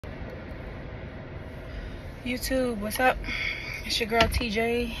YouTube, what's up? It's your girl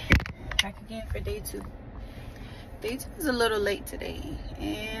TJ, back again for day 2. Day 2 is a little late today,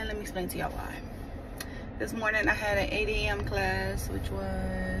 and let me explain to y'all why. This morning I had an 8 a.m. class, which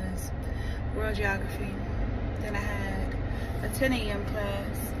was world geography. Then I had a 10 a.m.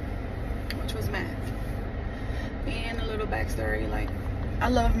 class, which was math. And a little backstory, like, I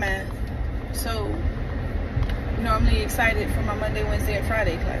love math, so normally excited for my Monday, Wednesday, and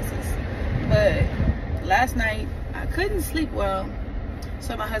Friday classes. But last night I couldn't sleep well,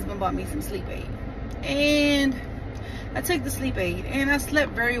 so my husband bought me some sleep aid, and I took the sleep aid and I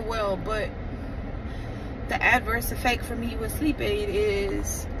slept very well. But the adverse effect for me with sleep aid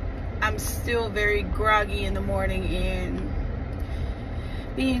is I'm still very groggy in the morning, and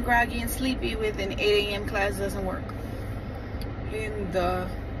being groggy and sleepy with an 8 a.m. class doesn't work.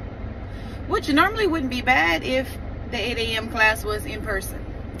 Which normally wouldn't be bad if the 8 a.m. class was in person.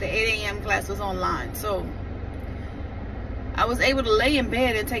 The 8 a.m. class was online, so I was able to lay in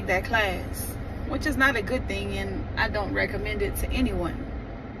bed and take that class, which is not a good thing, and I don't recommend it to anyone.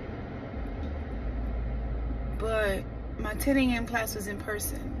 But my 10 a.m. class was in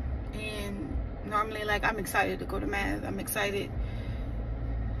person, and normally, like, I'm excited to go to math. I'm excited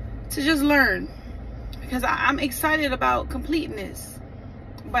to just learn, because I'm excited about completing this.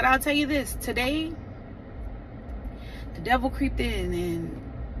 But I'll tell you this, today the devil creeped in and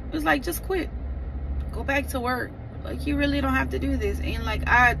it was like, just quit, go back to work, like, you really don't have to do this. And like,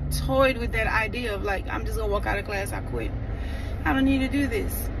 I toyed with that idea of, like, I'm just gonna walk out of class, I quit, I don't need to do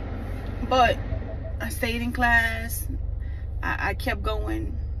this. But I stayed in class. I kept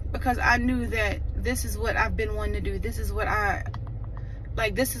going, because I knew that this is what I've been wanting to do. This is what I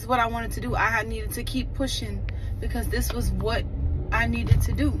wanted to do. I needed to keep pushing, because this was what I needed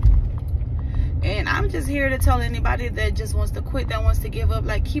to do. And I'm just here to tell anybody that just wants to quit, that wants to give up,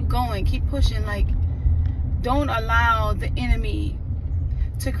 like, keep going, keep pushing. Like, don't allow the enemy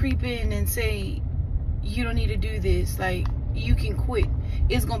to creep in and say, you don't need to do this, like, you can quit,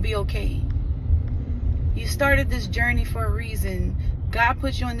 it's gonna be okay. You started this journey for a reason. God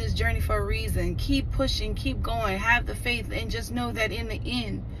put you on this journey for a reason. Keep pushing, keep going, have the faith, and just know that in the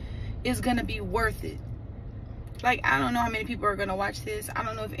end, it's gonna be worth it. Like, I don't know how many people are gonna watch this. I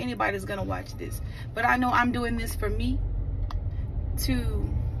don't know if anybody's gonna watch this, but I know I'm doing this for me, to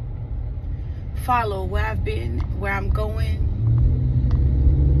follow where I've been, where I'm going,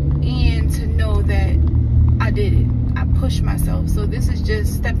 and to know that I did it. I pushed myself. So this is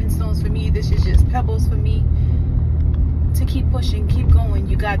just stepping stones for me. This is just pebbles for me to keep pushing, keep going.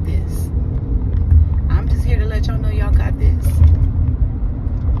 You got this.